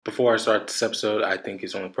Before I start this episode, I think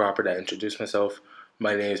it's only proper that I introduce myself.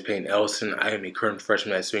 My name is Peyton Ellison. I am a current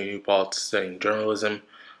freshman at SUNY New Paltz studying journalism.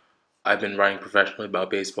 I've been writing professionally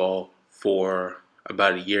about baseball for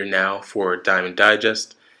about a year now for Diamond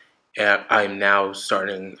Digest. And I'm now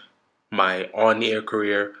starting my on-the-air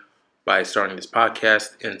career by starting this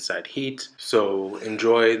podcast, Inside Heat. So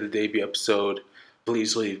enjoy the debut episode.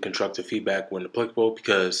 Please leave constructive feedback when applicable,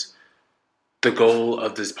 because the goal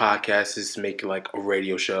of this podcast is to make it like a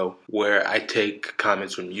radio show where I take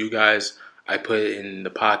comments from you guys, I put it in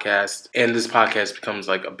the podcast, and this podcast becomes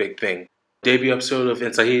like a big thing. Debut episode of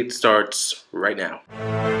Inside Heat starts right now.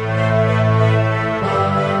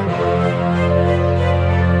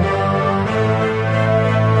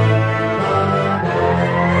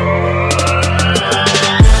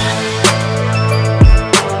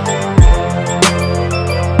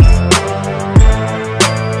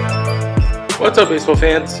 What's up, baseball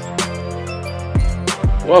fans?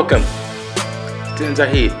 Welcome to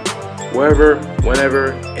Inside Heat, wherever,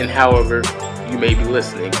 whenever, and however you may be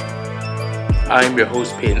listening. I am your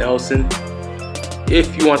host, Peyton Ellison.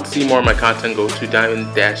 If you want to see more of my content, go to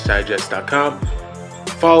diamond-digest.com.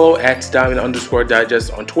 Follow at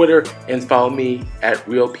diamond_digest on Twitter, and follow me at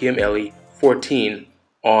realpmle14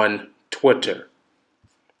 on Twitter.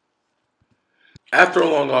 After a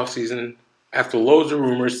long offseason, after loads of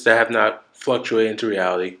rumors that have not fluctuated into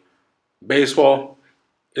reality, baseball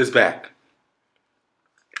is back.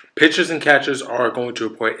 Pitchers and catchers are going to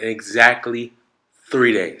report in exactly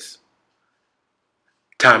 3 days.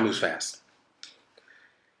 Time moves fast.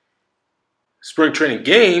 Spring training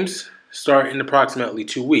games start in approximately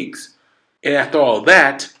 2 weeks. And after all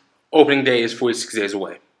that, opening day is 46 days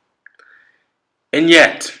away. And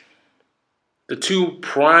yet, the two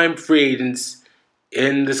prime free agents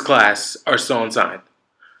in this class are still unsigned.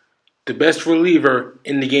 The best reliever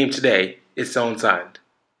in the game today is still unsigned.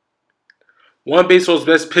 One of baseball's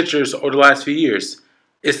best pitchers over the last few years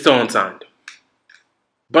is still unsigned.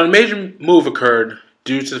 But a major move occurred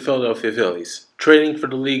due to the Philadelphia Phillies trading for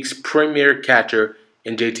the league's premier catcher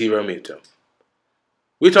in JT Realmuto.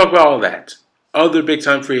 We talk about all that, other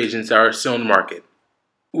big-time free agents that are still in the market.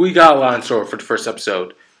 We got a lot in store for the first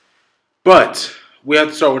episode, but we have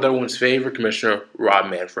to start with everyone's favorite commissioner, Rob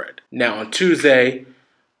Manfred. Now, on Tuesday,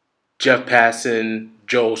 Jeff Passan,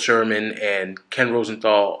 Joel Sherman, and Ken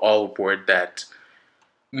Rosenthal all reported that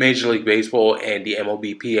Major League Baseball and the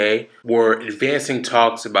MLBPA were advancing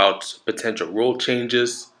talks about potential rule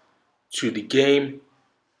changes to the game.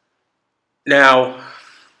 Now,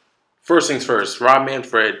 first things first, Rob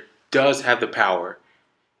Manfred does have the power,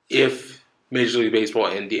 if Major League Baseball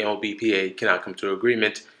and the MLBPA cannot come to an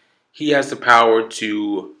agreement, he has the power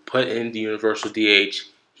to put in the universal DH.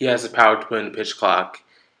 He has the power to put in the pitch clock.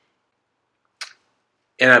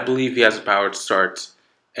 And I believe he has the power to start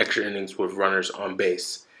extra innings with runners on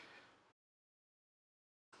base.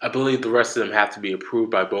 I believe the rest of them have to be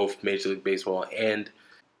approved by both Major League Baseball and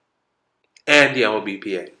the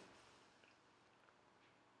MLBPA.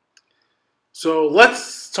 So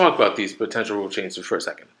let's talk about these potential rule changes for a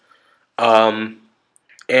second. And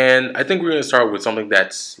I think we're going to start with something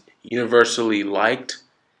that's universally liked,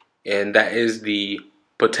 and that is the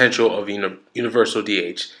potential of universal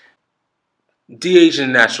DH. DH in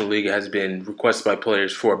the National League has been requested by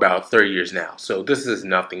players for about 30 years now, so this is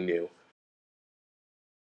nothing new.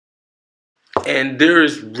 And there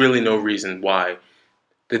is really no reason why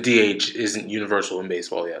the DH isn't universal in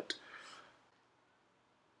baseball yet.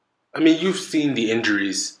 I mean, you've seen the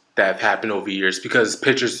injuries that have happened over years because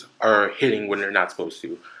pitchers are hitting when they're not supposed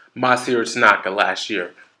to. Masahiro Tanaka last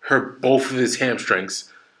year hurt both of his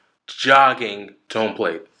hamstrings jogging to home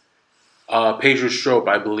plate. Pedro Strop,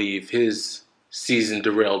 I believe, his season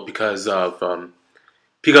derailed because of an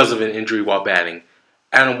injury while batting.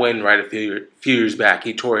 Adam Wainwright, a few years back,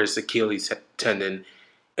 he tore his Achilles tendon.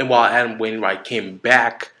 And while Adam Wainwright came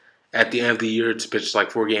back at the end of the year to pitch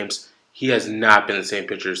like 4 games, he has not been the same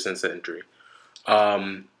pitcher since the injury.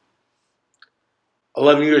 11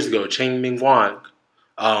 years ago, Chang-Ming Wang,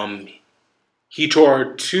 he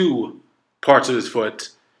tore 2 parts of his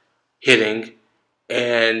foot hitting,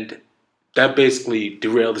 and that basically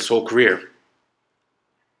derailed his whole career.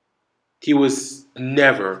 He was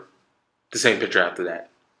never the same pitcher after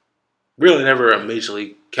that. Really never a Major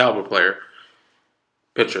League caliber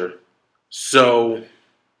pitcher. So,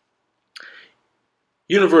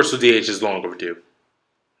 universal DH is long overdue.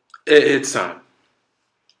 It's time.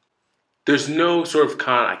 There's no sort of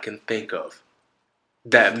con I can think of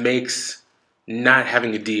that makes not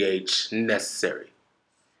having a DH necessary.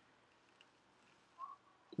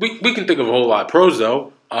 We can think of a whole lot of pros,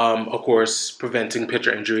 though. Of course, preventing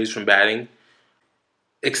pitcher injuries from batting.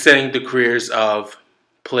 extending the careers of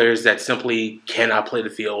players that simply cannot play the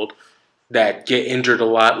field, that get injured a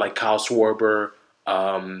lot, like Kyle Schwarber,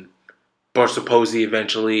 Barca Posey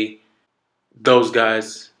eventually, those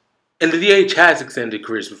guys. And the DH has extended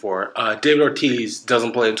careers before. David Ortiz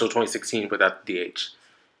doesn't play until 2016 without the DH.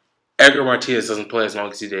 Edgar Martinez doesn't play as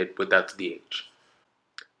long as he did without the DH.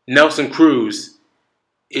 Nelson Cruz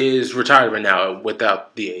is retired right now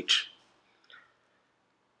without DH.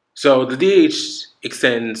 So the DH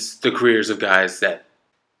extends the careers of guys that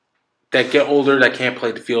get older, that can't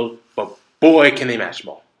play the field, but boy, can they match the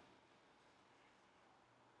ball.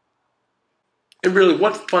 And really,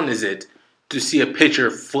 what fun is it to see a pitcher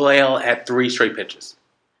flail at 3 straight pitches?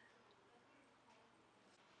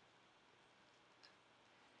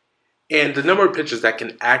 And the number of pitchers that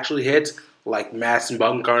can actually hit, like Madison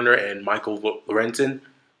Bumgarner and Michael Lorenzen,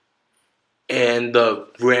 and the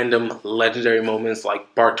random legendary moments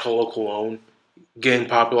like Bartolo Colon getting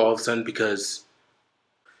popular all of a sudden because,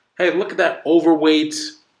 hey, look at that overweight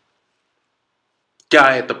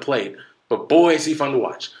guy at the plate, but boy, is he fun to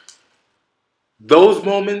watch. Those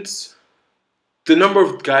moments, the number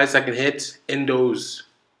of guys that can hit in those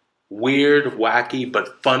weird, wacky,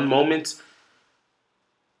 but fun moments,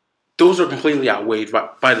 those are completely outweighed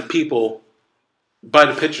by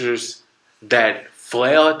the pitchers that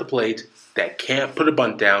flail at the plate, that can't put a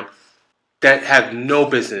bunt down, that have no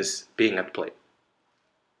business being at the plate.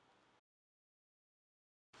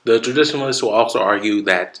 The traditionalists will also argue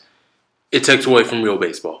that it takes away from real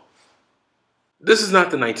baseball. This is not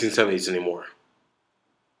the 1970s anymore.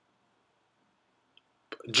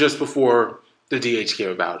 Just before the DH came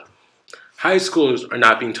about, high schoolers are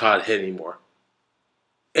not being taught to hit anymore.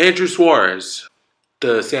 Andrew Suarez,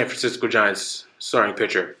 the San Francisco Giants starting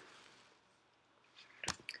pitcher,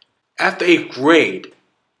 after 8th grade,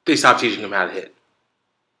 they stopped teaching him how to hit.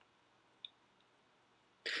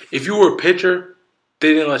 If you were a pitcher,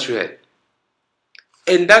 they didn't let you hit.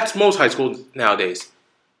 And that's most high schools nowadays.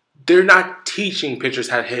 They're not teaching pitchers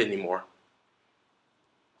how to hit anymore.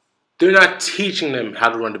 They're not teaching them how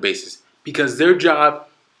to run the bases because their job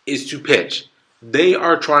is to pitch. They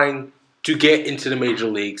are trying to get into the major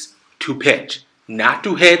leagues to pitch. Not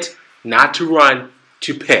to hit, not to run,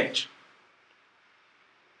 to pitch.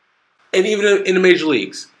 And even in the major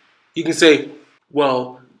leagues, you can say,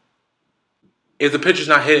 well, if the pitcher's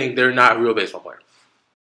not hitting, they're not a real baseball player.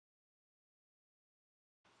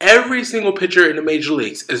 Every single pitcher in the major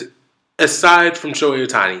leagues, aside from Shohei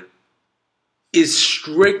Ohtani, is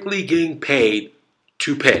strictly getting paid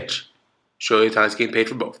to pitch. Shohei Ohtani is getting paid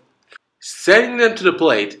for both. Setting them to the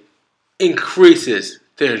plate increases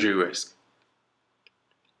their injury risk.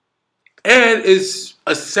 And is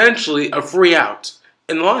essentially a free out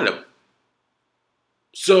in the lineup.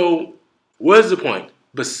 So, what is the point?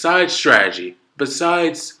 Besides strategy,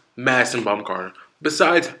 besides Madison Bumgarner,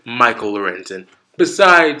 besides Michael Lorenzen,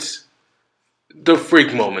 besides the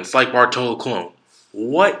freak moments like Bartolo Colon,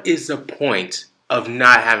 what is the point of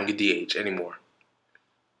not having a DH anymore?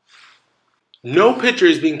 No pitcher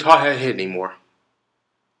is being taught how to hit anymore.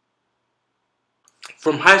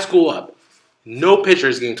 From high school up, no pitcher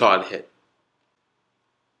is getting taught how to hit.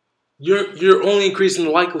 You're only increasing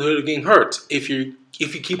the likelihood of getting hurt if you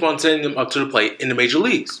keep on sending them up to the plate in the major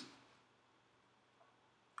leagues.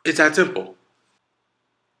 It's that simple.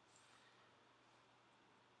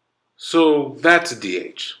 So that's a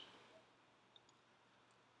DH.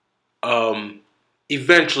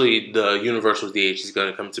 Eventually, the universal DH is going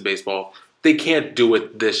to come to baseball. They can't do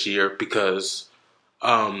it this year because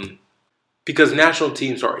national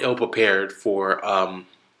teams are ill prepared for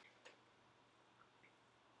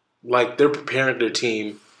they're preparing their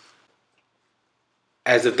team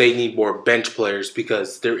as if they need more bench players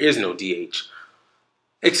because there is no DH,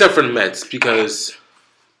 except for the Mets because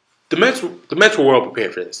the Mets were well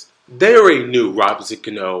prepared for this. They already knew Robinson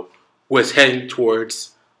Cano was heading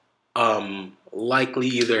towards likely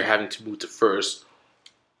either having to move to first,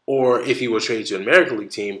 or if he was traded to an American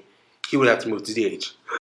League team, he would have to move to DH.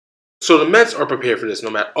 So the Mets are prepared for this no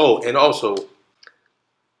matter. Oh, and also,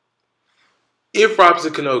 if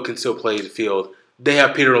Robinson Cano can still play the field, they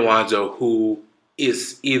have Peter Alonso, who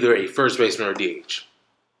is either a first baseman or DH.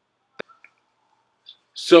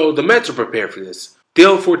 So the Mets are prepared for this. The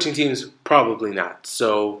other 14 teams, probably not.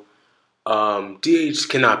 So DH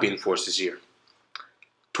cannot be enforced this year.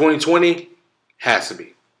 2020 has to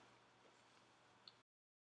be.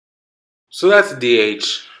 So that's the DH.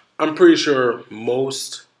 I'm pretty sure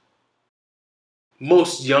most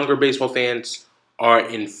younger baseball fans are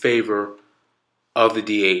in favor of the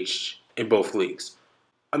DH in both leagues.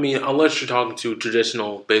 I mean, unless you're talking to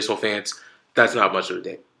traditional baseball fans, that's not much of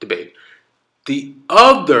a debate. The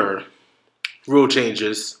other rule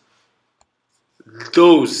changes,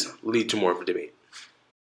 those lead to more of a debate.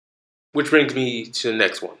 Which brings me to the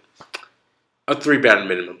next one. A 3-batter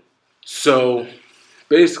minimum. So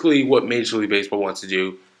basically what Major League Baseball wants to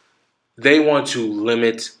do, they want to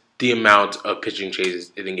limit the amount of pitching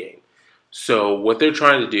changes in the game. So what they're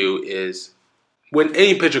trying to do is when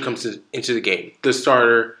any pitcher comes into the game, the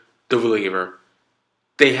starter, the reliever,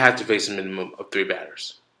 they have to face a minimum of 3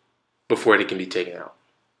 batters before they can be taken out.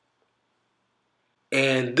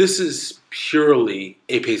 And this is purely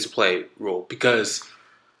a pace of play rule because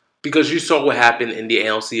you saw what happened in the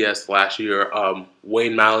ALCS last year.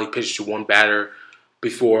 Wade Miley pitched to 1 batter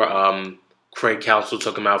before Craig Counsell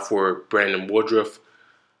took him out for Brandon Woodruff.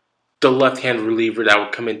 The left-hand reliever that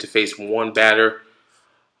would come in to face 1 batter.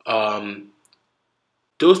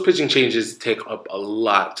 Those pitching changes take up a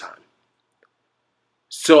lot of time.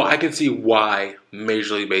 So I can see why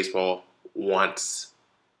Major League Baseball wants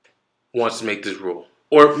to make this rule,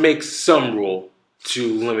 or make some rule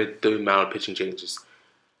to limit the amount of pitching changes.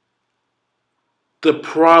 The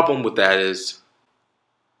problem with that is,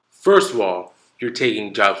 first of all, you're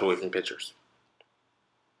taking jobs away from pitchers.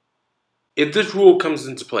 If this rule comes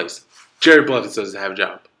into place, Jerry Blevins doesn't have a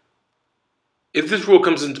job. If this rule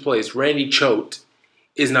comes into place, Randy Choate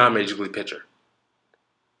is not a Major League pitcher.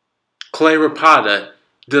 Clay Rapada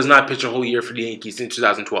does not pitch a whole year for the Yankees in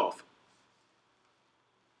 2012.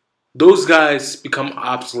 Those guys become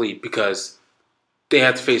obsolete because they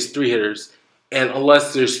have to face 3 hitters, and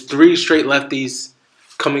unless there's 3 straight lefties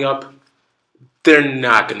coming up, they're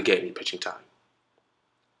not going to get any pitching time.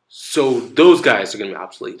 So those guys are going to be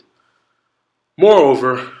obsolete.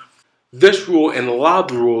 Moreover, this rule and a lot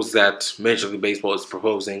of the rules that Major League Baseball is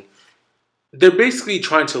proposing, they're basically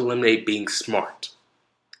trying to eliminate being smart.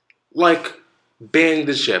 Like banning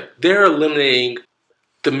the ship. They're eliminating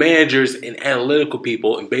the managers and analytical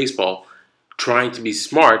people in baseball trying to be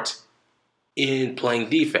smart in playing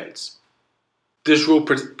defense. This rule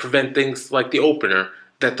prevent things like the opener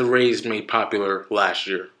that the Rays made popular last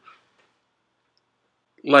year.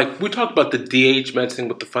 Like we talked about the DH messing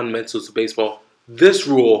with the fundamentals of baseball. This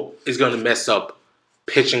rule is going to mess up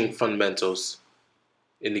pitching fundamentals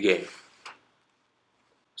in the game.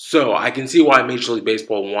 So I can see why Major League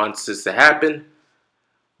Baseball wants this to happen,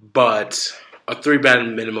 but a 3-batter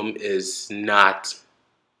minimum is not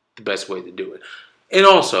the best way to do it. And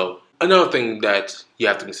also, another thing that you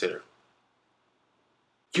have to consider.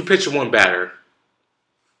 You pitch to 1 batter,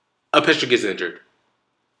 a pitcher gets injured.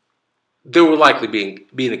 There will likely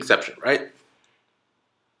be an exception, right?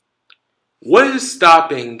 What is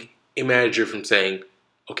stopping a manager from saying,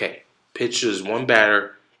 okay, pitch to this 1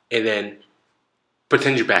 batter, and then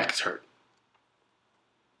pretend your back is hurt?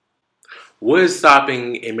 What is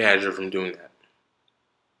stopping a manager from doing that?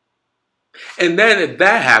 And then if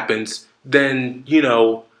that happens, then,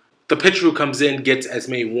 the pitcher who comes in gets as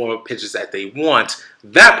many warm-up pitches as they want.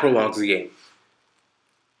 That prolongs the game.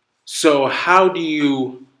 So how do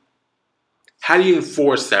you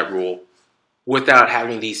enforce that rule without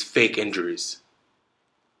having these fake injuries?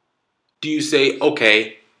 Do you say,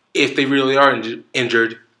 okay, if they really are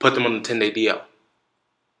injured, put them on the 10-day DL?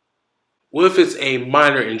 What if it's a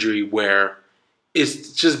minor injury where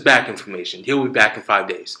it's just back inflammation? He'll be back in 5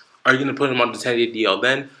 days. Are you going to put him on the 10-day DL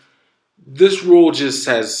then? This rule just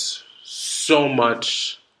has so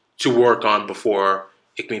much to work on before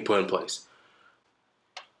it can be put in place.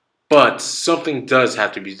 But something does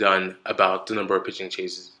have to be done about the number of pitching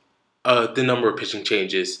changes. The number of pitching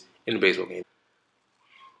changes in a baseball game.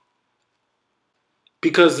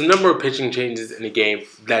 Because the number of pitching changes in a game,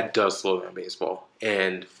 that does slow down baseball.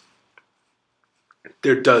 And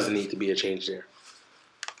there does need to be a change there.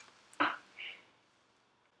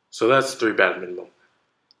 So that's 3-batter minimum.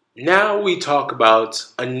 Now we talk about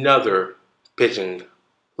another pitching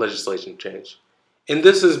legislation change. And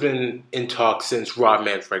this has been in talk since Rob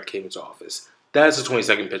Manfred came into office. That is the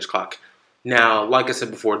 20-second pitch clock. Now, like I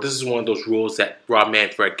said before, this is one of those rules that Rob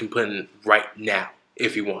Manfred can put in right now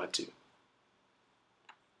if he wanted to.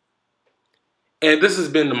 And this has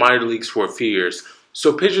been in the minor leagues for a few years.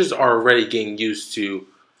 So pitchers are already getting used to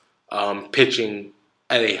pitching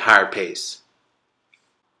at a higher pace.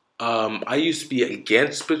 I used to be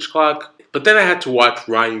against pitch clock, but then I had to watch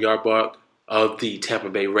Ryan Yarbrough of the Tampa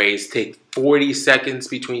Bay Rays take 40 seconds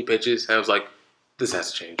between pitches, and I was like, this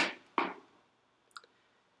has to change.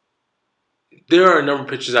 There are a number of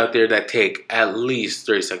pitchers out there that take at least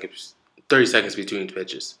 30 seconds between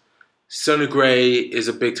pitches. Sonny Gray is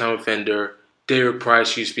a big-time offender. David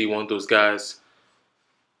Price used to be one of those guys.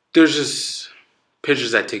 There's just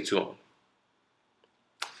pitchers that take too long.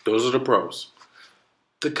 Those are the pros.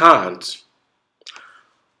 The cons.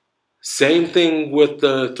 Same thing with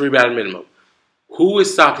the 3 batter minimum. Who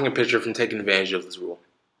is stopping a pitcher from taking advantage of this rule?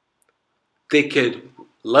 They could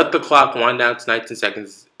let the clock wind down to 19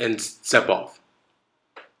 seconds and step off.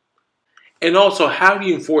 And also, how do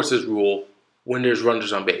you enforce this rule when there's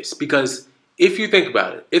runners on base? Because if you think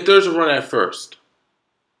about it, if there's a run at first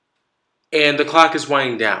and the clock is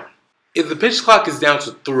winding down, if the pitch clock is down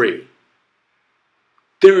to 3,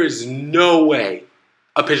 there is no way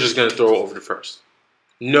a pitcher is going to throw over to first.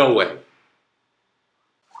 No way.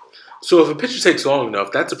 So if a pitcher takes long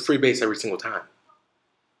enough, that's a free base every single time.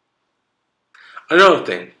 Another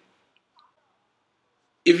thing,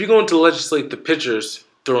 if you're going to legislate the pitchers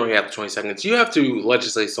throwing after 20 seconds, you have to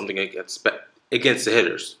legislate something against the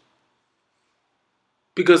hitters.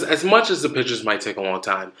 Because as much as the pitchers might take a long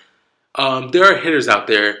time, there are hitters out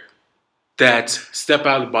there that step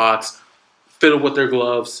out of the box, fiddle with their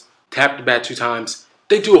gloves, tap the bat 2 times.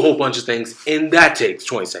 They do a whole bunch of things, and that takes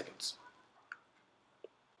 20 seconds.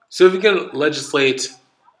 So if you can legislate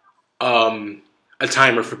a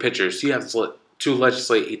timer for pitchers, you have to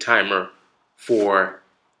legislate a timer for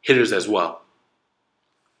hitters as well.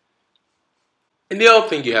 And the other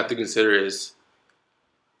thing you have to consider is,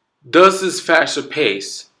 does this faster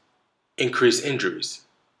pace increase injuries?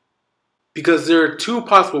 Because there are 2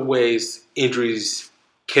 possible ways injuries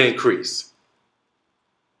can increase.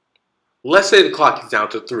 Let's say the clock is down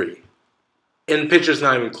to 3, and the pitcher's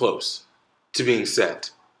not even close to being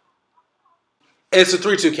set. And it's a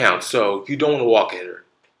 3-2 count, so you don't want to walk a hitter.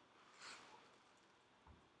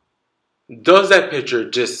 Does that pitcher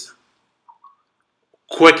just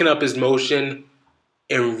quicken up his motion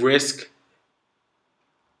and risk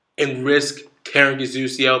tearing his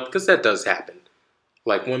UCL? Because that does happen.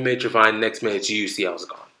 Like 1 minute you're fine, next minute your UCL is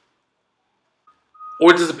gone.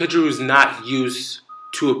 Or does a pitcher who's not used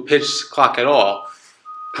to a pitch clock at all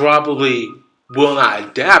probably will not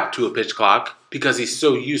adapt to a pitch clock because he's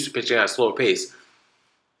so used to pitching at a slower pace?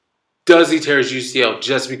 Does he tear his UCL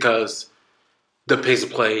just because the pace of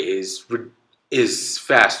play is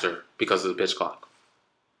faster because of the pitch clock?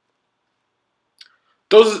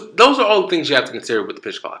 Those are all the things you have to consider with the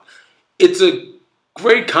pitch clock. It's a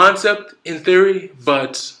great concept in theory,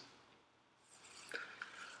 but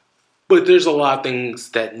there's a lot of things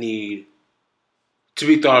that need to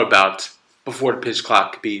be thought about before the pitch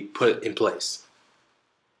clock can be put in place.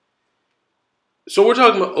 So we're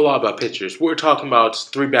talking a lot about pitchers. We're talking about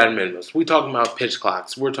 3-batter minimums. We're talking about pitch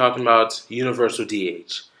clocks. We're talking about universal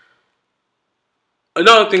DH.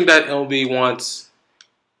 Another thing that MLB wants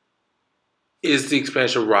is the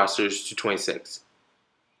expansion of rosters to 26.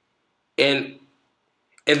 And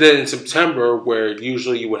then in September, where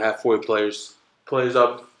usually you would have 40 players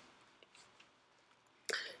up,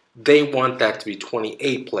 they want that to be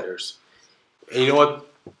 28 players. And you know what?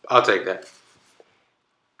 I'll take that.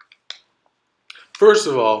 First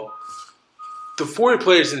of all, the 40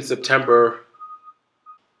 players in September,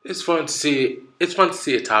 it's fun to see. It's fun to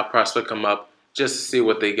see a top prospect come up just to see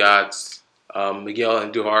what they got. Miguel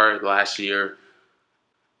Andujar last year,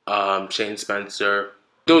 Shane Spencer,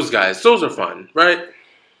 those guys. Those are fun, right?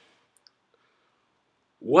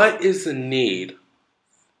 What is the need?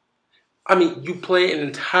 I mean, you play an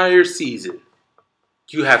entire season.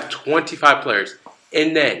 You have 25 players,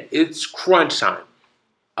 and then it's crunch time.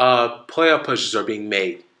 Playoff pushes are being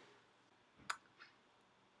made.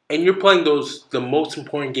 And you're playing the most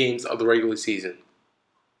important games of the regular season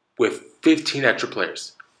with 15 extra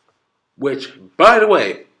players. Which, by the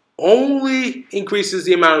way, only increases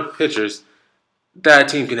the amount of pitchers that a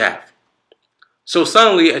team can have. So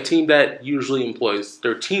suddenly, a team that usually employs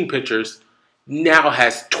 13 pitchers now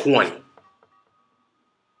has 20.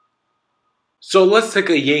 So let's take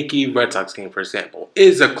a Yankee-Red Sox game, for example. It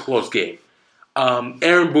is a close game.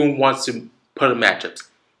 Aaron Boone wants to put in matchups.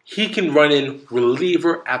 He can run in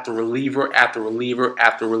reliever after reliever after reliever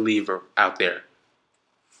after reliever out there.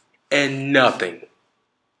 And nothing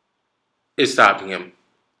is stopping him.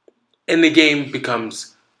 And the game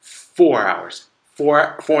becomes 4 hours.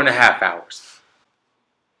 4.5 hours.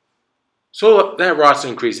 So that roster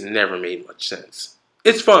increase never made much sense.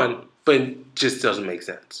 It's fun, but it just doesn't make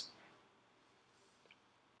sense.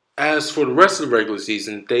 As for the rest of the regular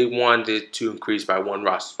season, they wanted to increase by 1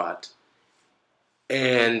 roster spot.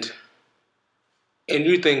 And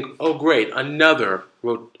you think, oh great, another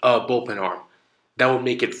bullpen arm. That would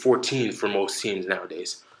make it 14 for most teams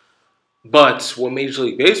nowadays. But what Major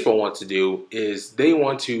League Baseball wants to do is they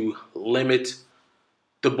want to limit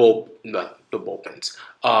the bullpens,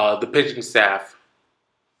 the pitching staff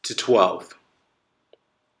to 12.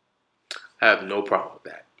 I have no problem with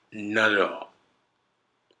that. None at all.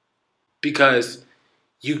 Because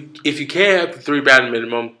if you can't have the 3-batter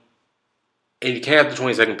minimum, and you can't have the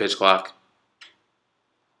 20-second pitch clock,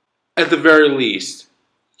 at the very least,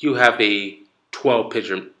 you have a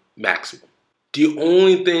 12-pitcher maximum. The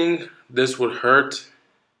only thing this would hurt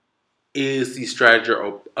is the strategy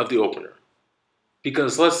of the opener.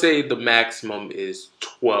 Because let's say the maximum is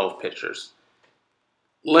 12 pitchers.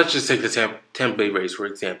 Let's just take the Tampa Bay Rays, for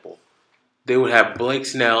example. They would have Blake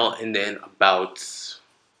Snell and then about,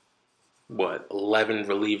 11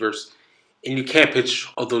 relievers. And you can't pitch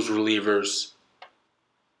all those relievers.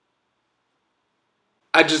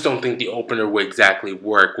 I just don't think the opener would exactly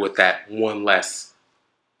work with that one less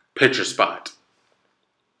pitcher spot.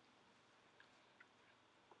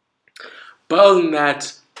 But other than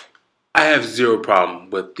that, I have zero problem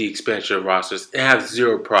with the expansion of rosters, and I have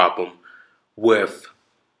zero problem with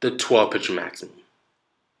the 12 pitcher maximum.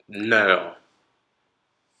 Not at all.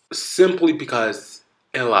 Simply because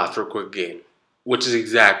it allows for a quick game, which is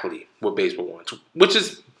exactly what baseball wants, which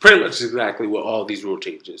is pretty much exactly what all these rule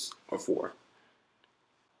changes are for.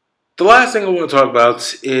 The last thing I want to talk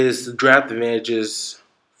about is the draft advantages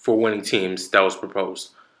for winning teams that was proposed.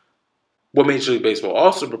 What Major League Baseball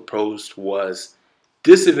also proposed was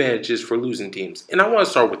disadvantages for losing teams. And I want to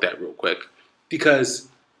start with that real quick because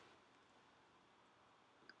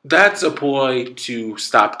that's a ploy to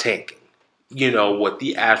stop tanking. You know, what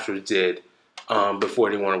the Astros did before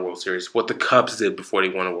they won a World Series, what the Cubs did before they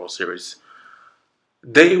won a World Series.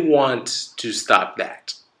 They want to stop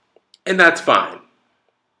that. And that's fine.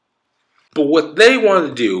 But what they want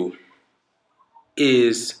to do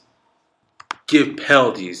is give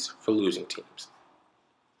penalties for losing teams.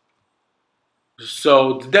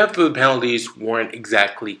 So the depth of the penalties weren't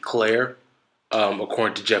exactly clear,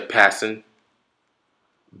 according to Jeff Passan.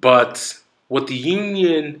 But what the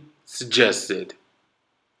union suggested,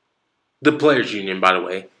 the players' union, by the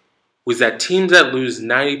way, was that teams that lose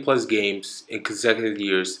 90 plus games in consecutive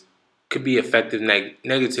years could be affected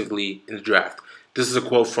negatively in the draft. This is a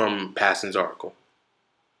quote from Passan's article.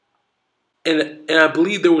 And I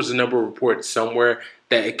believe there was a number of reports somewhere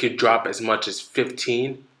that it could drop as much as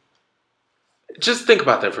 15. Just think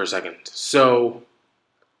about that for a second. So,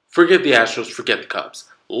 forget the Astros, forget the Cubs.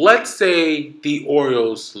 Let's say the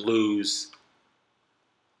Orioles lose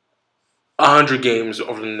 100 games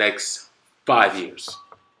over the next 5 years.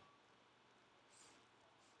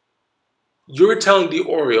 You're telling the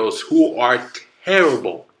Orioles, who are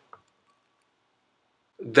terrible,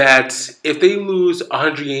 that if they lose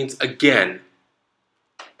 100 games again,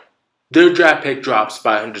 their draft pick drops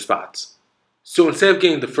by 100 spots. So instead of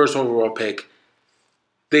getting the first overall pick,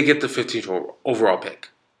 they get the 15th overall pick.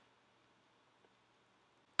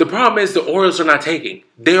 The problem is the Orioles are not tanking.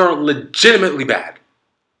 They are legitimately bad.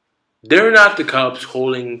 They're not the Cubs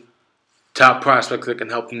holding top prospects that can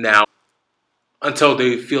help them now until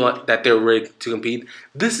they feel like that they're ready to compete.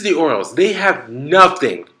 This is the Orioles. They have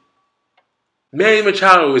nothing. Manny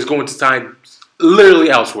Machado is going to sign literally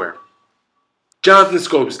elsewhere. Jonathan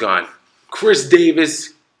Schoop is gone. Chris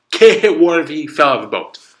Davis can't hit water if he fell off a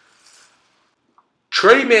boat.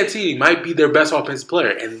 Trey Mancini might be their best offensive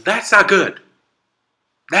player, and that's not good.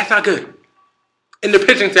 That's not good. And the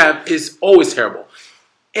pitching staff is always terrible.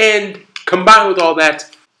 And combined with all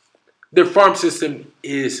that, their farm system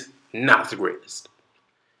is not the greatest.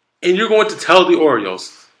 And you're going to tell the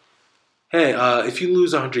Orioles, hey, if you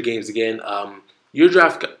lose 100 games again, your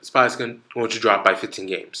draft spot is going to drop by 15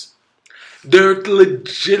 games. They're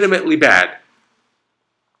legitimately bad.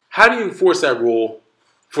 How do you enforce that rule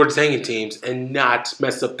for the tanking teams and not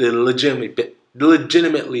mess up the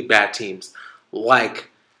legitimately bad teams like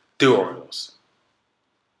the Orioles?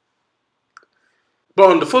 But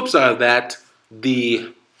on the flip side of that,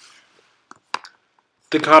 the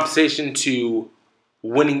compensation to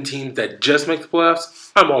winning teams that just make the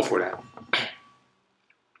playoffs, I'm all for that.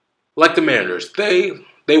 Like the Mariners, they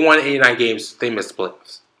won 89 games, they missed the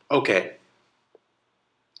playoffs. Okay.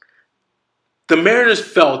 The Mariners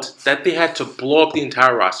felt that they had to blow up the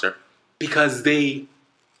entire roster because they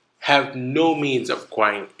have no means of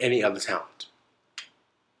acquiring any other talent.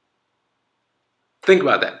 Think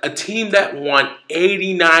about that. A team that won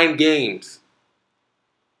 89 games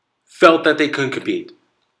felt that they couldn't compete.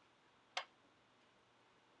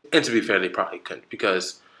 And to be fair, they probably couldn't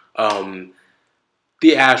because the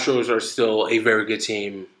Astros are still a very good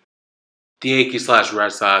team. The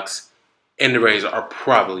Yankees/Red Sox and the Rays are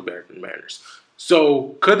probably better than the Mariners.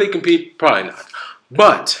 So, could they compete? Probably not.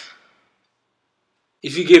 But,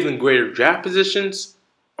 if you give them greater draft positions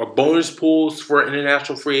or bonus pools for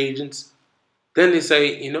international free agents, then they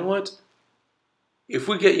say, you know what? If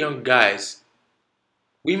we get young guys,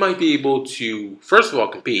 we might be able to, first of all,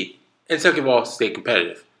 compete, and second of all, stay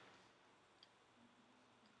competitive.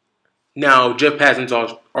 Now, Jeff Passan's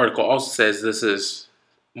article also says this is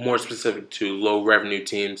more specific to low revenue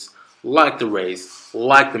teams like the Rays,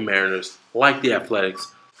 like the Mariners, like the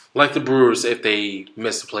Athletics, like the Brewers if they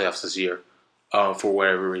miss the playoffs this year for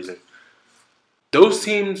whatever reason. Those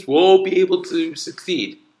teams will be able to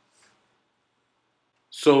succeed.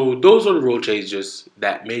 So those are the rule changes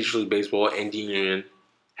that Major League Baseball and the union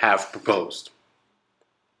have proposed.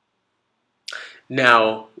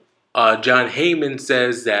 Now, John Heyman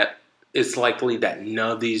says that it's likely that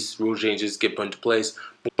none of these rule changes get put into place.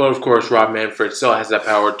 But of course, Rob Manfred still has that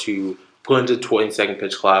power to put into the 20-second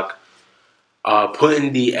pitch clock, put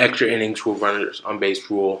in the extra innings with runners on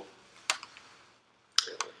base rule.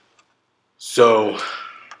 So,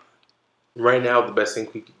 right now, the best thing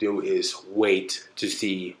we can do is wait to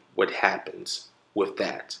see what happens with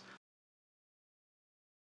that.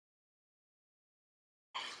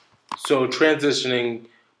 So, transitioning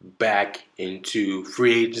back into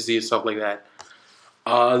free agency and stuff like that,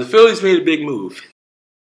 the Phillies made a big move.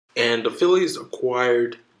 And the Phillies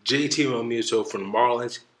acquired JT Realmuto from the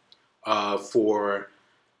Marlins for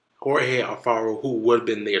Jorge Alfaro, who would have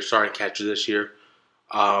been their starting catcher this year.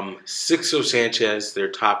 Sixto Sanchez, their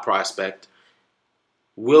top prospect.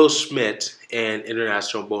 Will Schmidt, and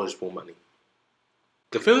international bonus pool money.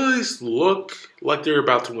 The Phillies look like they're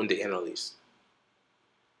about to win the NL East.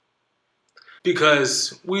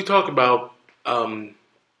 Because we talk about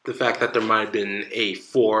the fact that there might have been a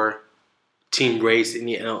 4-team race in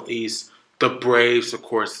the NL East. The Braves, of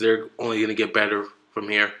course, they're only going to get better from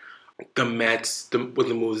here. The Mets, with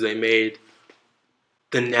the moves they made.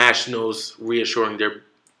 The Nationals reassuring their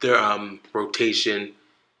rotation.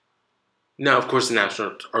 Now, of course, the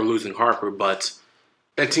Nationals are losing Harper, but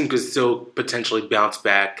that team could still potentially bounce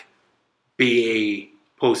back, be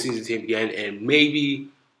a postseason team again, and maybe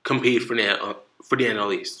compete for the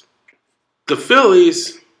NL East. The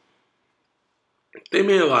Phillies, they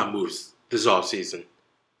made a lot of moves this offseason.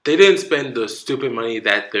 They didn't spend the stupid money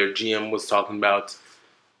that their GM was talking about,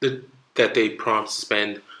 that they promised to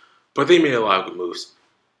spend, but they made a lot of good moves.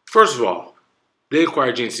 First of all, they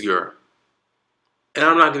acquired Jean Segura. And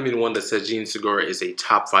I'm not going to be the one that says Jean Segura is a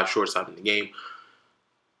top 5 shortstop in the game,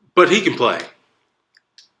 but he can play.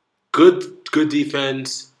 Good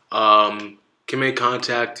defense, can make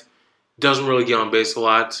contact, doesn't really get on base a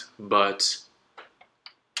lot, but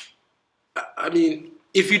I mean,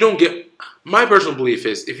 if you don't get, my personal belief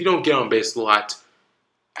is if you don't get on base a lot,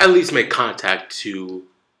 at least make contact to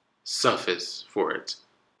suffice for it.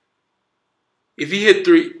 If you hit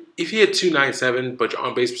 297, but your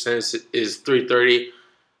on base percentage is 330,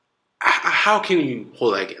 how can you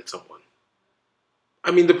hold that against someone?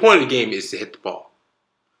 I mean, the point of the game is to hit the ball.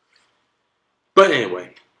 But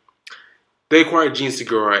anyway, they acquired Jean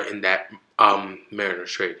Segura in that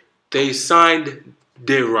Mariners trade. They signed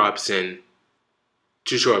Dave Robson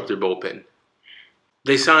to shore up their bullpen.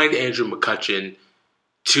 They signed Andrew McCutchen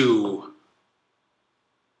to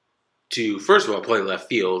first of all play left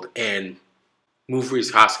field and move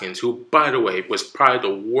Rhys Hoskins, who, by the way, was probably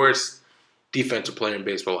the worst defensive player in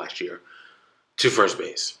baseball last year, to first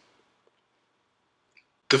base.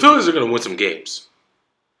 The Phillies are going to win some games.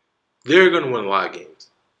 They're going to win a lot of games.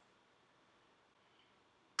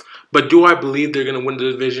 But do I believe they're going to win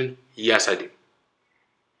the division? Yes, I do.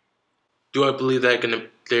 Do I believe that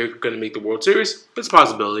they're going to make the World Series? It's a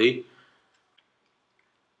possibility.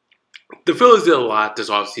 The Phillies did a lot this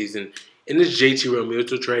offseason. In this JT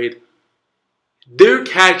Realmuto trade, their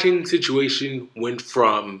catching situation went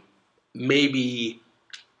from maybe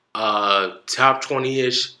top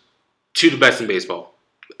 20-ish to the best in baseball.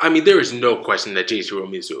 I mean, there is no question that JT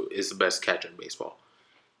Realmuto is the best catcher in baseball.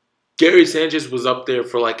 Gary Sanchez was up there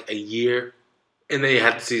for like a year, and they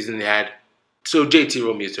had the season they had. So JT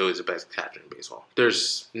Realmuto is the best catcher in baseball.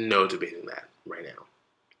 There's no debating that right now.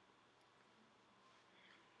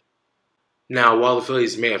 Now, while the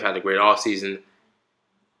Phillies may have had a great offseason,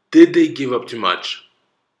 did they give up too much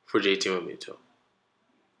for JT Realmuto?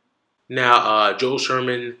 Now, Joel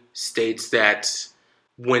Sherman states that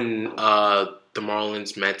when the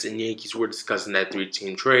Marlins, Mets, and Yankees were discussing that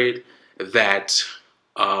 3-team trade, that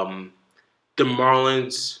the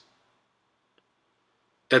Marlins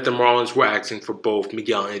were asking for both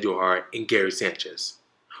Miguel Andujar and Gary Sanchez.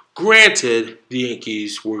 Granted, the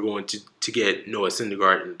Yankees were going to get Noah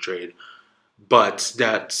Syndergaard in the trade, but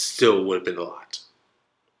that still would have been a lot.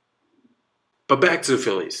 But back to the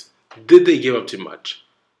Phillies. Did they give up too much?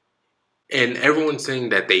 And everyone's saying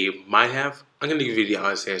that they might have. I'm going to give you the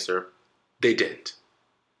honest answer. They didn't.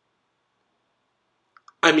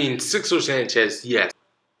 I mean, Sixto Sanchez, yes,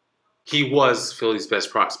 he was Philly's best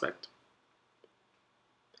prospect.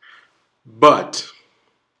 But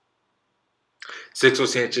Sixto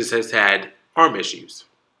Sanchez has had arm issues.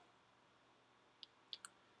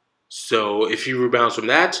 So if he rebounds from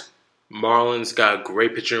that, Marlins got a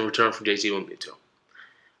great pitcher in return from JT Realmuto.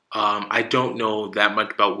 I don't know that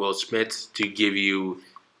much about Will Smith to give you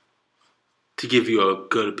a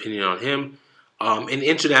good opinion on him. In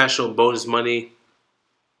international bonus money,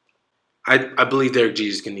 I believe Derek Jeter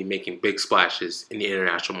is going to be making big splashes in the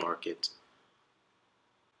international market.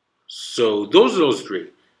 So those are those three.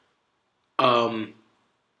 The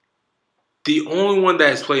only one that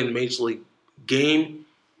has played in the Major League game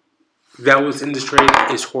that was in this trade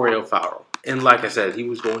is Jorge Alfaro. And like I said, he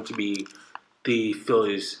was going to be the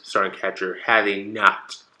Phillies starting catcher had they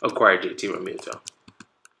not acquired JT Realmuto.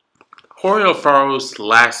 Jorge Alfaro's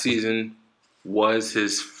last season was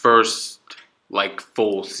his first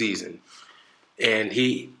full season. And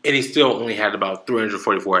he still only had about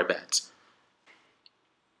 344 at-bats.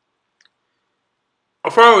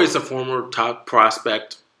 Alfaro is a former top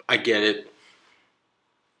prospect. I get it.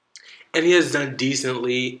 And he has done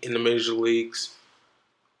decently in the major leagues.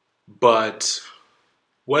 But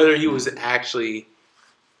whether he was actually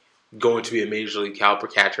going to be a major league caliber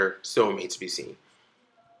catcher still remains to be seen.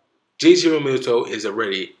 JT Realmuto is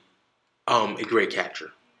already a great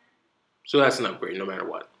catcher. So that's an upgrade no matter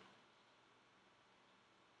what.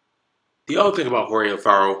 The other thing about Jorge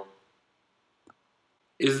Alfaro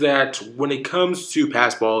is that when it comes to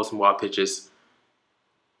pass balls and wild pitches,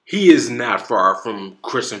 he is not far from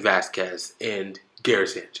Christian Vasquez and Gary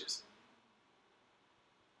Sanchez.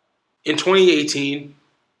 In 2018,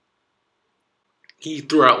 he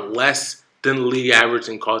threw out less than the league average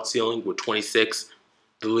in caught stealing with 26.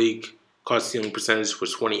 The league caught stealing percentage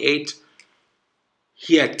was 28.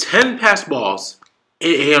 He had 10 pass balls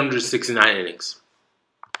in 869 innings.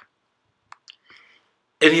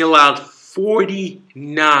 And he allowed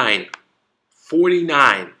 49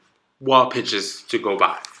 wild pitches to go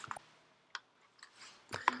by.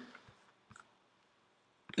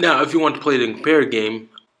 Now, if you want to play the compare game,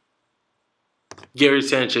 Gary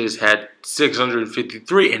Sanchez had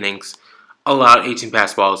 653 innings, allowed 18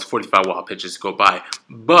 pass balls, 45 wild pitches to go by.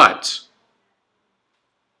 But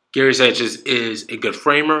Gary Sanchez is a good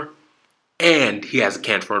framer, and he has a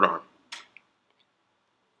cannon for an arm.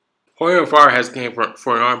 Jorge Alfaro has a cannon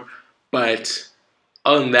for an arm, but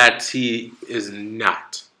other than that, he is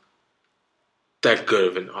not that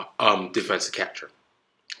good of an defensive catcher.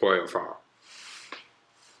 Jorge Alfaro.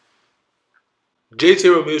 JT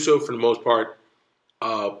Realmuto, for the most part,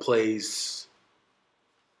 plays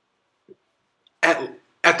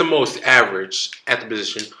at the most average at the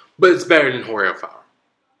position, but it's better than Jorge Alfaro.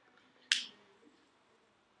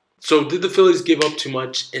 So did the Phillies give up too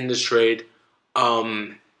much in this trade?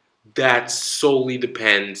 That solely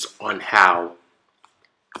depends on how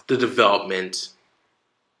the development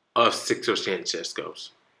of Sixto Sanchez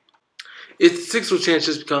goes. If Sixto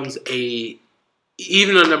Sanchez becomes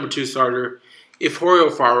even a number 2 starter, if Jorge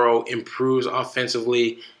Alfaro improves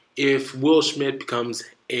offensively, if Will Smith becomes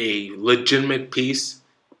a legitimate piece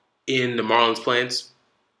in the Marlins' plans,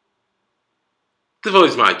 the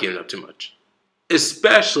Phillies might have given up too much.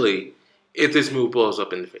 Especially if this move blows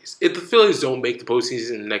up in the face. If the Phillies don't make the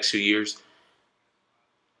postseason in the next 2 years,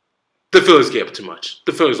 the Phillies gave up too much.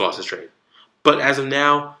 The Phillies lost the trade. But as of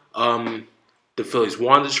now, the Phillies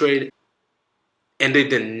won the trade, and they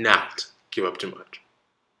did not give up too much.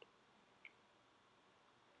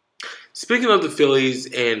 Speaking of the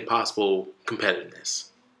Phillies and possible competitiveness.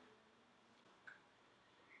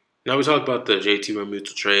 Now we talked about the JT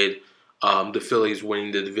Realmuto trade, the Phillies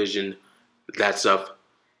winning the division, that stuff.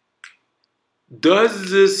 Does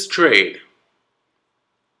this trade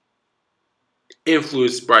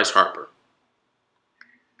influence Bryce Harper?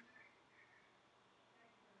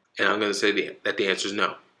 And I'm going to say that the answer is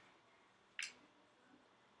no.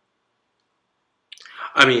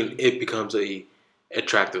 I mean, it becomes a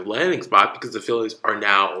attractive landing spot because the Phillies are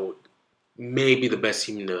now maybe the best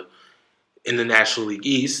team in the National League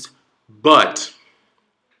East. But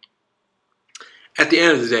at the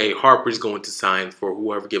end of the day, Harper's going to sign for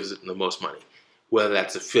whoever gives it the most money. Whether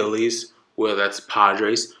that's the Phillies, whether that's the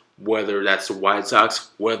Padres, whether that's the White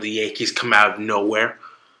Sox, whether the Yankees come out of nowhere.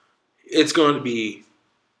 It's going to be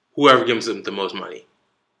whoever gives them the most money.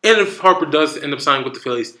 And if Harper does end up signing with the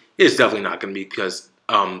Phillies, it's definitely not going to be because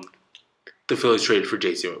the Phillies traded for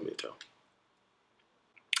JT Realmuto.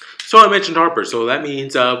 So I mentioned Harper, so that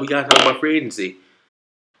means we got to talk about free agency.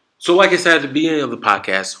 So like I said at the beginning of the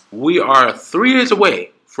podcast, we are 3 days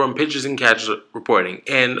away from pitchers and catchers reporting.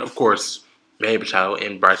 And of course, Manny Machado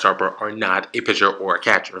and Bryce Harper are not a pitcher or a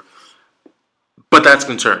catcher. But that's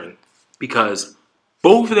concerning because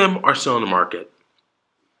both of them are still in the market.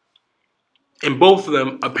 And both of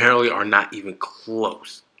them apparently are not even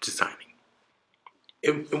close to signing.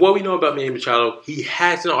 And what we know about Manny Machado, he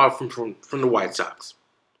has an offer from the White Sox.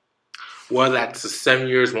 Whether that's the 7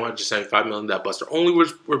 years, $175 million that Buster Olney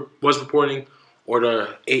was reporting, or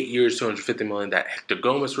the 8 years, $250 million that Hector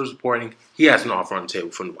Gomez was reporting, he has an offer on the table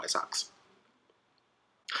from the White Sox.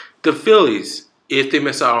 The Phillies, if they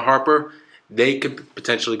miss out on Harper, they could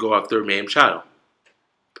potentially go after Manny Machado.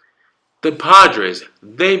 The Padres,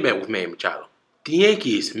 they met with Manny Machado. The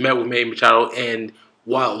Yankees met with Manny Machado, and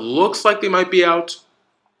while it looks like they might be out,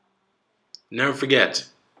 never forget,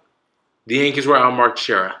 the Yankees were out on Mark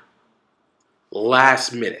Teixeira.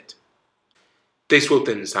 Last minute, they swooped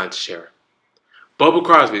in and signed Teixeira. Bubba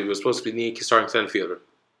Crosby was supposed to be the Yankees starting center fielder.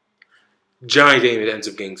 Johnny Damon ends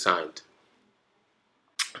up getting signed.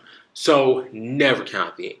 So, never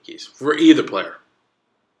count the Yankees for either player.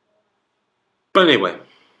 But anyway,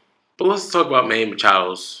 let's talk about Manny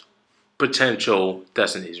Machado's potential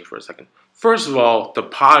destination for a second. First of all, the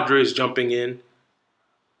Padres jumping in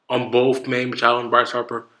on both Manny Machado and Bryce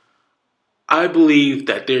Harper, I believe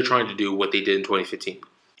that they're trying to do what they did in 2015.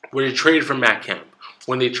 When they traded for Matt Kemp,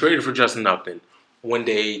 when they traded for Justin Upton, when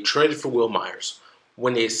they traded for Will Myers,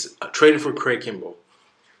 when they traded for Craig Kimbrell,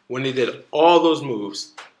 when they did all those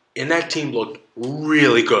moves, and that team looked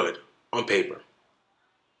really good on paper.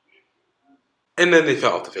 And then they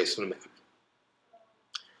fell off the face of the map.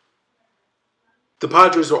 The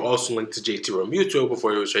Padres were also linked to JT Realmuto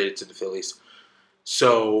before he was traded to the Phillies.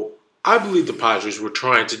 So I believe the Padres were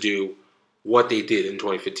trying to do what they did in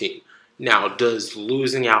 2015. Now, does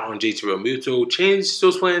losing out on JT Realmuto change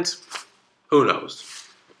those plans? Who knows?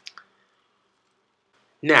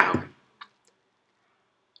 Now,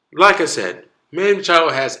 like I said, Manny Machado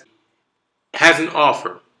has an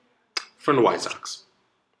offer from the White Sox.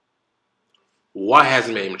 Why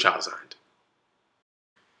hasn't Manny Machado signed?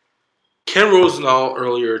 Ken Rosenthal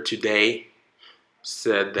earlier today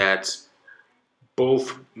said that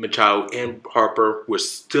both Machado and Harper were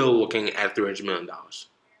still looking at $300 million.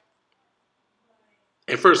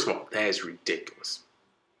 And first of all, that is ridiculous.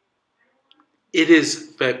 It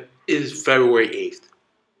is February 8th.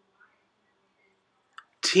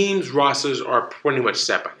 Teams' rosters are pretty much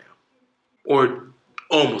set by now. Or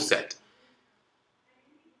almost set.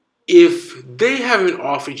 If they haven't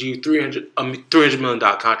offered you $300 million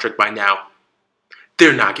contract by now,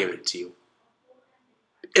 they're not giving it to you.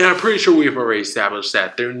 And I'm pretty sure we've already established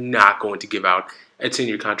that they're not going to give out a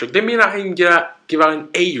 10-year contract. They may not even give out an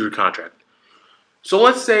 8-year contract. So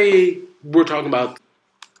let's say we're talking about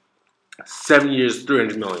 7 years,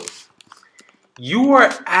 $300 million. You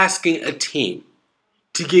are asking a team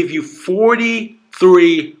to give you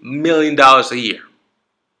 $43 million a year.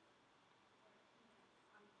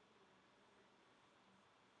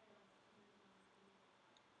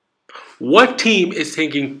 What team is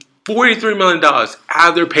taking $43 million out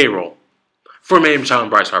of their payroll for Manny Machado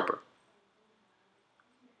and Bryce Harper?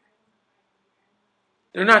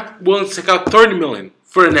 They're not willing to take out $30 million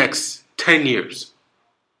for the next 10 years.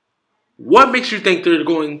 What makes you think they're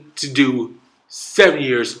going to do 7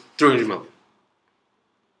 years, $300 million?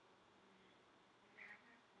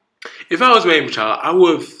 If I was Manny Machado, I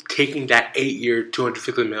would have taken that 8-year,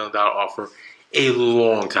 $250 million offer a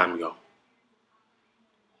long time ago.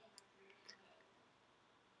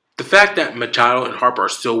 The fact that Machado and Harper are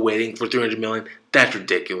still waiting for $300 million, that's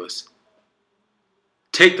ridiculous.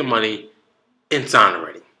 Take the money and sign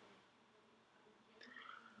already.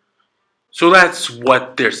 So that's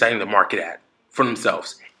what they're setting the market at for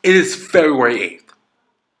themselves. It is February 8th.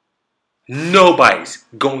 Nobody's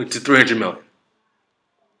going to $300 million.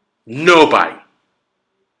 Nobody.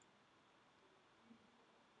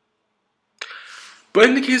 But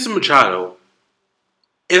in the case of Machado,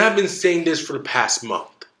 and I've been saying this for the past month,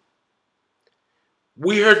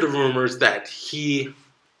 we heard the rumors that if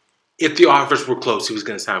the offers were close, he was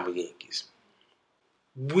going to sign with the Yankees.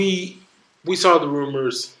 We saw the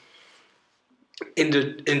rumors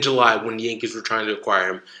in July when the Yankees were trying to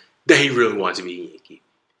acquire him that he really wanted to be a Yankee.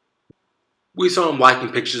 We saw him liking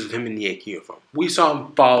pictures of him in the Yankee uniform. We saw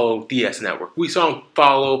him follow DS Network. We saw him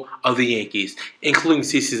follow other Yankees, including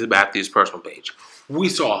CC Sabathia's personal page. We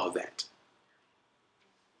saw all of that.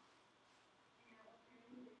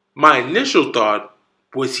 My initial thought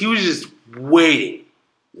was he was just waiting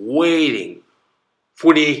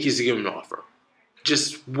for the Yankees to give him an offer.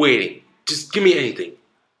 Just waiting. Just give me anything.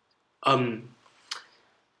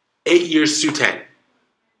 8 years, $210.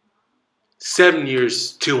 7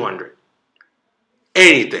 years, $200.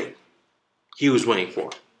 Anything he was waiting for.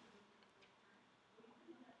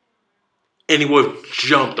 And he would have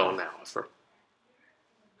jumped on that offer.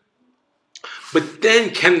 But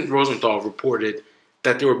then Ken Rosenthal reported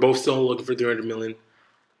that they were both still looking for $300 million.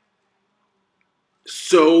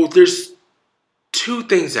 So there's two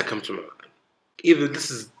things that come to my mind. Either this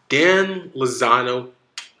is Dan Lozano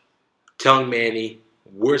telling Manny,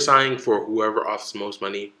 we're signing for whoever offers the most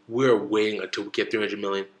money. We're waiting until we get $300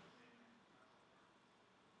 million.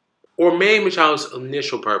 Or Manny Machado's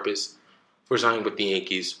initial purpose for signing with the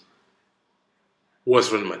Yankees was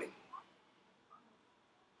for the money.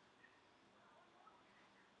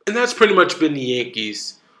 And that's pretty much been the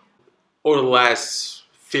Yankees over the last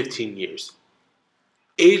 15 years.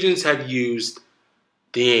 Agents have used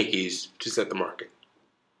the Yankees to set the market.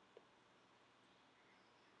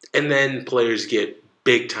 And then players get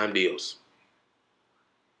big time deals.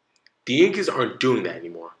 The Yankees aren't doing that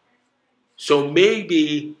anymore. So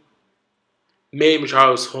maybe Manny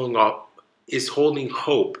Machado is holding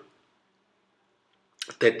hope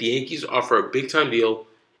that the Yankees offer a big time deal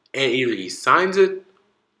and either he signs it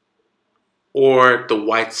or the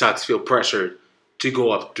White Sox feel pressured to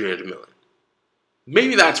go up $300 million.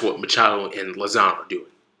 Maybe that's what Machado and Lozano are doing.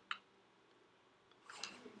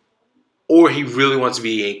 Or he really wants to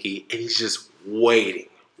be a Yankee and he's just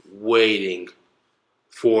waiting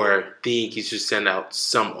for the Yankees to send out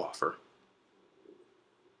some offer.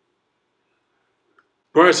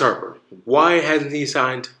 Bryce Harper, why hasn't he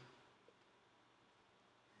signed?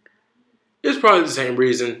 It's probably the same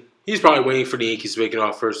reason. He's probably waiting for the Yankees to make an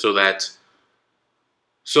offer so that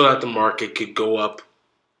the market could go up.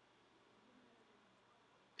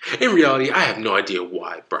 In reality, I have no idea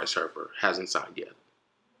why Bryce Harper hasn't signed yet.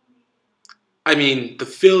 I mean, the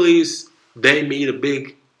Phillies, they made a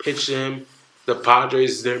big pitch to him. The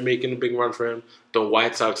Padres, they're making a big run for him. The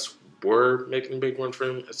White Sox were making a big run for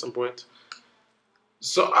him at some point.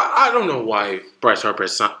 So I don't know why Bryce Harper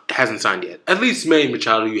hasn't signed yet. At least Manny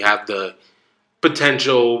Machado, you have the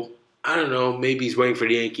potential. I don't know, maybe he's waiting for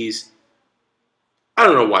the Yankees. I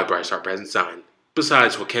don't know why Bryce Harper hasn't signed,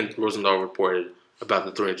 besides what Ken Rosenthal reported about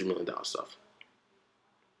the $300 million stuff.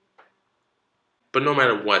 But no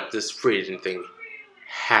matter what, this free agent thing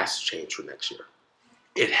has to change for next year.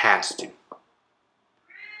 It has to.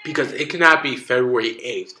 Because it cannot be February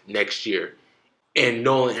 8th next year and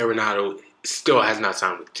Nolan Arenado still has not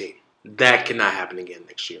signed with the team. That cannot happen again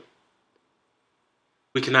next year.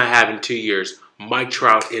 We cannot have in 2 years Mike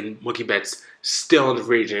Trout and Mookie Betts still on the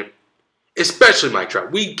free agent, especially Mike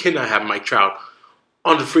Trout. We cannot have Mike Trout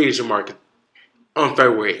on the free agent market on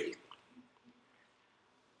February 8th.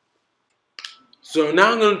 So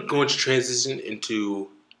now I'm going to transition into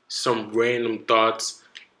some random thoughts.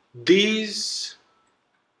 These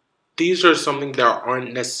are something that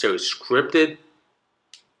aren't necessarily scripted,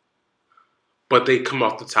 but they come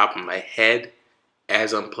off the top of my head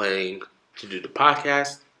as I'm planning to do the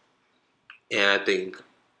podcast, and I think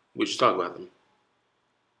we should talk about them.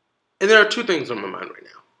 And there are two things on my mind right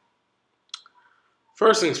now.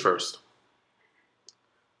 First things first,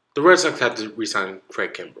 the Red Sox have to re-sign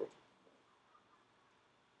Craig Kimbrell.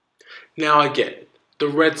 Now I get it. The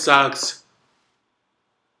Red Sox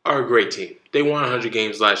are a great team. They won 100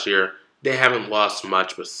 games last year. They haven't lost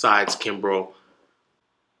much besides Kimbrell.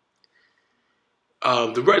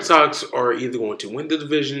 The Red Sox are either going to win the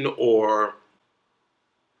division or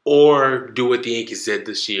do what the Yankees did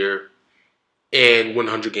this year and win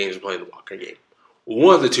 100 games and play the Walker game.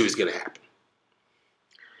 One of the two is going to happen.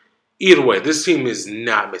 Either way, this team is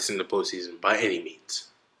not missing the postseason by any means.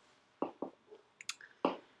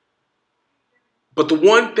 But the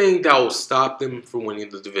one thing that will stop them from winning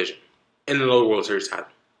the division and another World Series title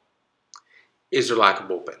is their lack of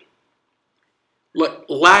bullpen.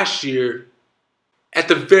 Last year, at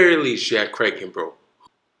the very least, you had Craig Kimbrell,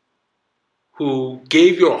 who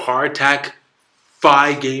gave you a heart attack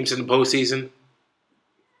 5 games in the postseason.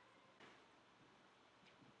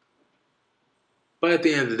 But at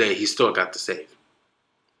the end of the day, he still got the save.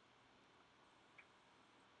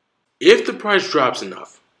 If the price drops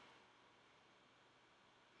enough,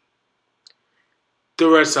 the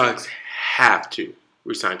Red Sox have to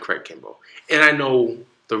re-sign Craig Kimbrell. And I know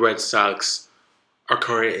the Red Sox are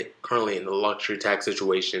currently in a luxury tax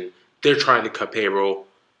situation. They're trying to cut payroll.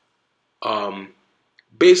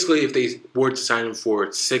 Basically, if they were to sign him for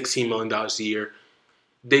 $16 million a year,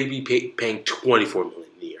 they'd be paying $24 million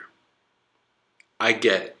a year. I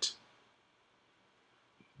get it.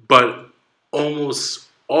 But almost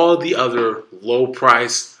all the other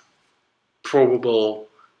low-priced, probable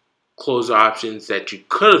closer options that you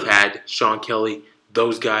could have had, Sean Kelly,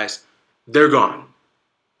 those guys, they're gone.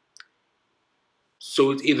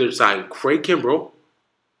 So it's either sign Craig Kimbrell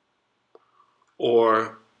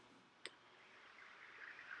or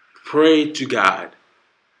pray to God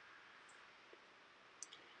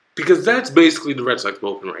Because that's basically the Red Sox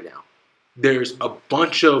bullpen right now. There's a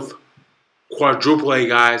bunch of quadruple A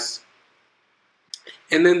guys,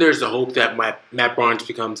 and then there's the hope that Matt Barnes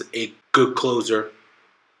becomes a good closer,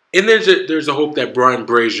 and there's a hope that Brian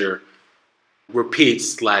Brazier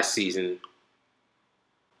repeats last season.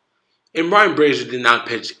 And Brian Brazier did not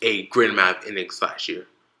pitch a great amount of innings last year,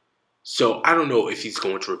 so I don't know if he's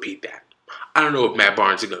going to repeat that. I don't know if Matt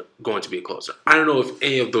Barnes is going to be a closer. I don't know if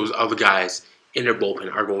any of those other guys in their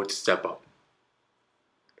bullpen are going to step up.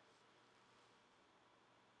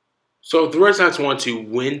 So if the Red Sox want to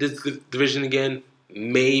win this division again,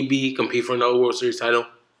 maybe compete for another World Series title,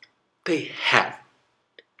 they have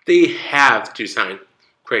to sign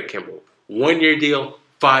Craig Kimbrel. 1-year deal,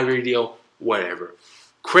 5-year deal, whatever.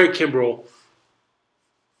 Craig Kimbrel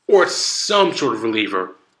or some sort of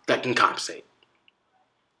reliever that can compensate.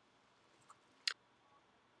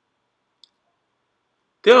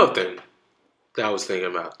 The other thing that I was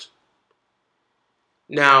thinking about.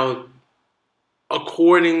 Now,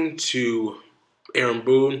 according to Aaron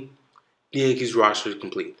Boone, the Yankees roster is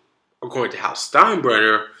complete. According to Hal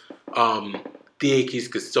Steinbrenner, the Yankees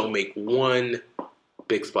could still make one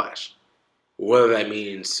big splash. Whether that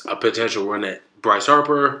means a potential run at Bryce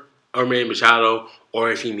Harper or Manny Machado,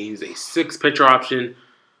 or if he means a 6-pitcher option,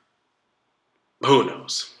 who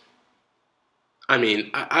knows? I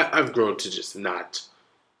mean, I've grown to just not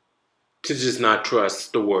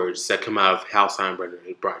trust the words that come out of Hal Steinbrenner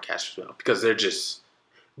and broadcasters now, because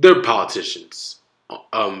they're politicians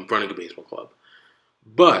running a baseball club.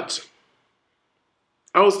 But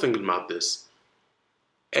I was thinking about this,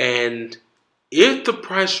 and if the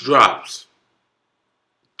price drops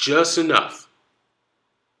just enough,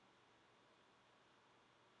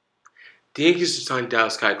 the Yankees should sign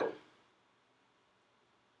Dallas Keuchel.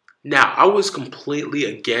 Now, I was completely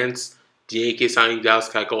against the Yankees signing Dallas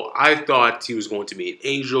Keuchel. I thought he was going to be an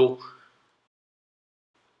Angel.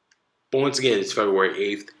 But once again, it's February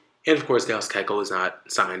 8th. And of course, Dallas Keuchel is not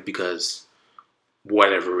signed because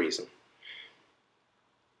whatever reason.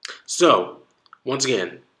 So, once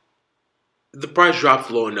again, if the price drops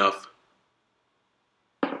low enough,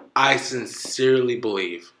 I sincerely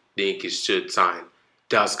believe the Yankees should sign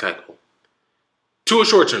Dallas Keuchel to a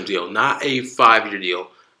short-term deal, not a 5-year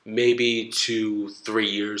deal, maybe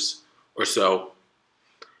 2-3 years or so.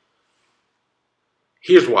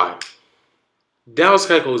 Here's why. Dallas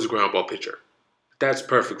Keuchel is a ground ball pitcher. That's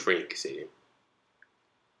perfect for Yankee Stadium.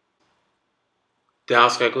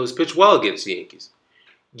 Dallas Keuchel has pitched well against the Yankees.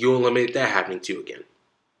 You eliminate that happening to you again.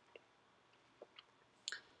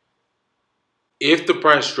 If the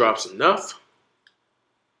price drops enough,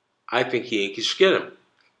 I think the Yankees should get him.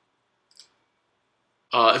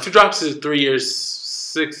 If it drops to 3 years,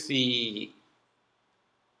 $68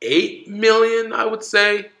 million, I would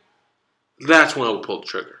say, that's when I would pull the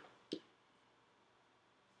trigger.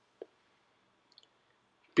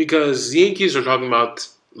 Because the Yankees are talking about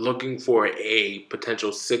looking for a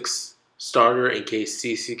potential 6th starter in case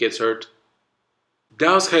CC gets hurt.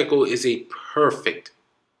 Dallas Keuchel is a perfect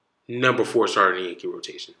number 4 starter in the Yankee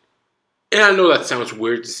rotation. And I know that sounds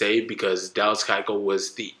weird to say because Dallas Keuchel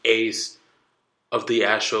was the ace of the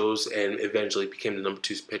Astros and eventually became the number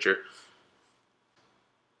 2 pitcher.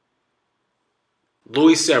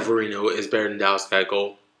 Luis Severino is better than Dallas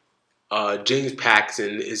Keuchel. James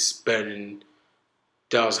Paxton is better than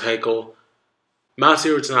Dallas Keuchel.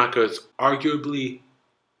 Masahiro Tanaka is arguably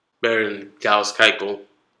better than Dallas Keuchel.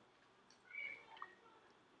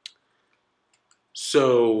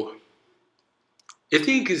 So, if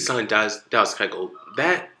the Yankees sign Dallas Keuchel,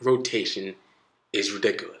 that rotation is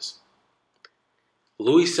ridiculous.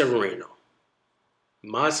 Luis Severino,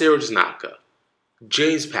 Masahiro Tanaka,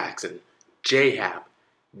 James Paxton, J-Happ,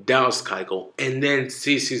 Dallas Keuchel, and then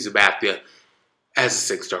CC Sabathia as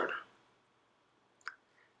a 6th starter.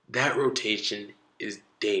 That rotation is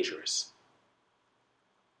dangerous.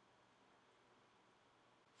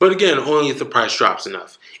 But again, only if the price drops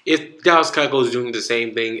enough. If Dallas Keuchel is doing the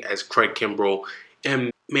same thing as Craig Kimbrel and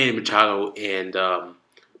Manny Machado and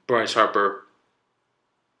Bryce Harper,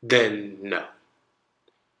 then no.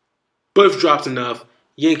 But if it drops enough,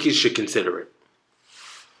 Yankees should consider it.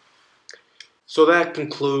 So that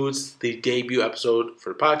concludes the debut episode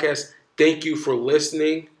for the podcast. Thank you for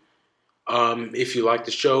listening. If you like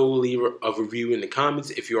the show, leave a review in the comments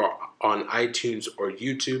if you are on iTunes or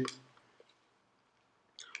YouTube.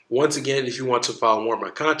 Once again, if you want to follow more of my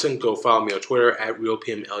content, go follow me on Twitter at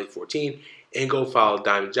RealPMLE14 and go follow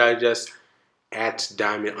Diamond Digest at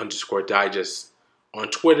Diamond_Digest on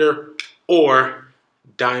Twitter or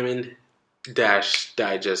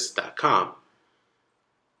Diamond-Digest.com.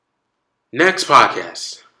 Next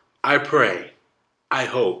podcast, I pray I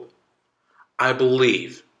hope, I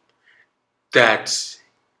believe that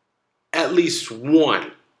at least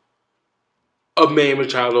one of Manny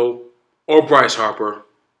Machado or Bryce Harper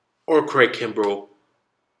or Craig Kimbrell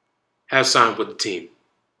have signed with the team.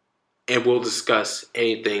 And we'll discuss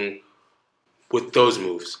anything with those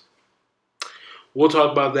moves. We'll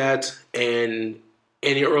talk about that and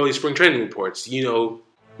any early spring training reports. We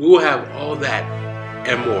will have all that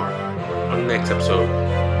and more on the next episode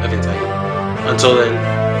of Insight. Until then,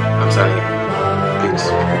 I'm signing out.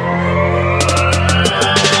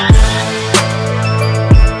 Peace.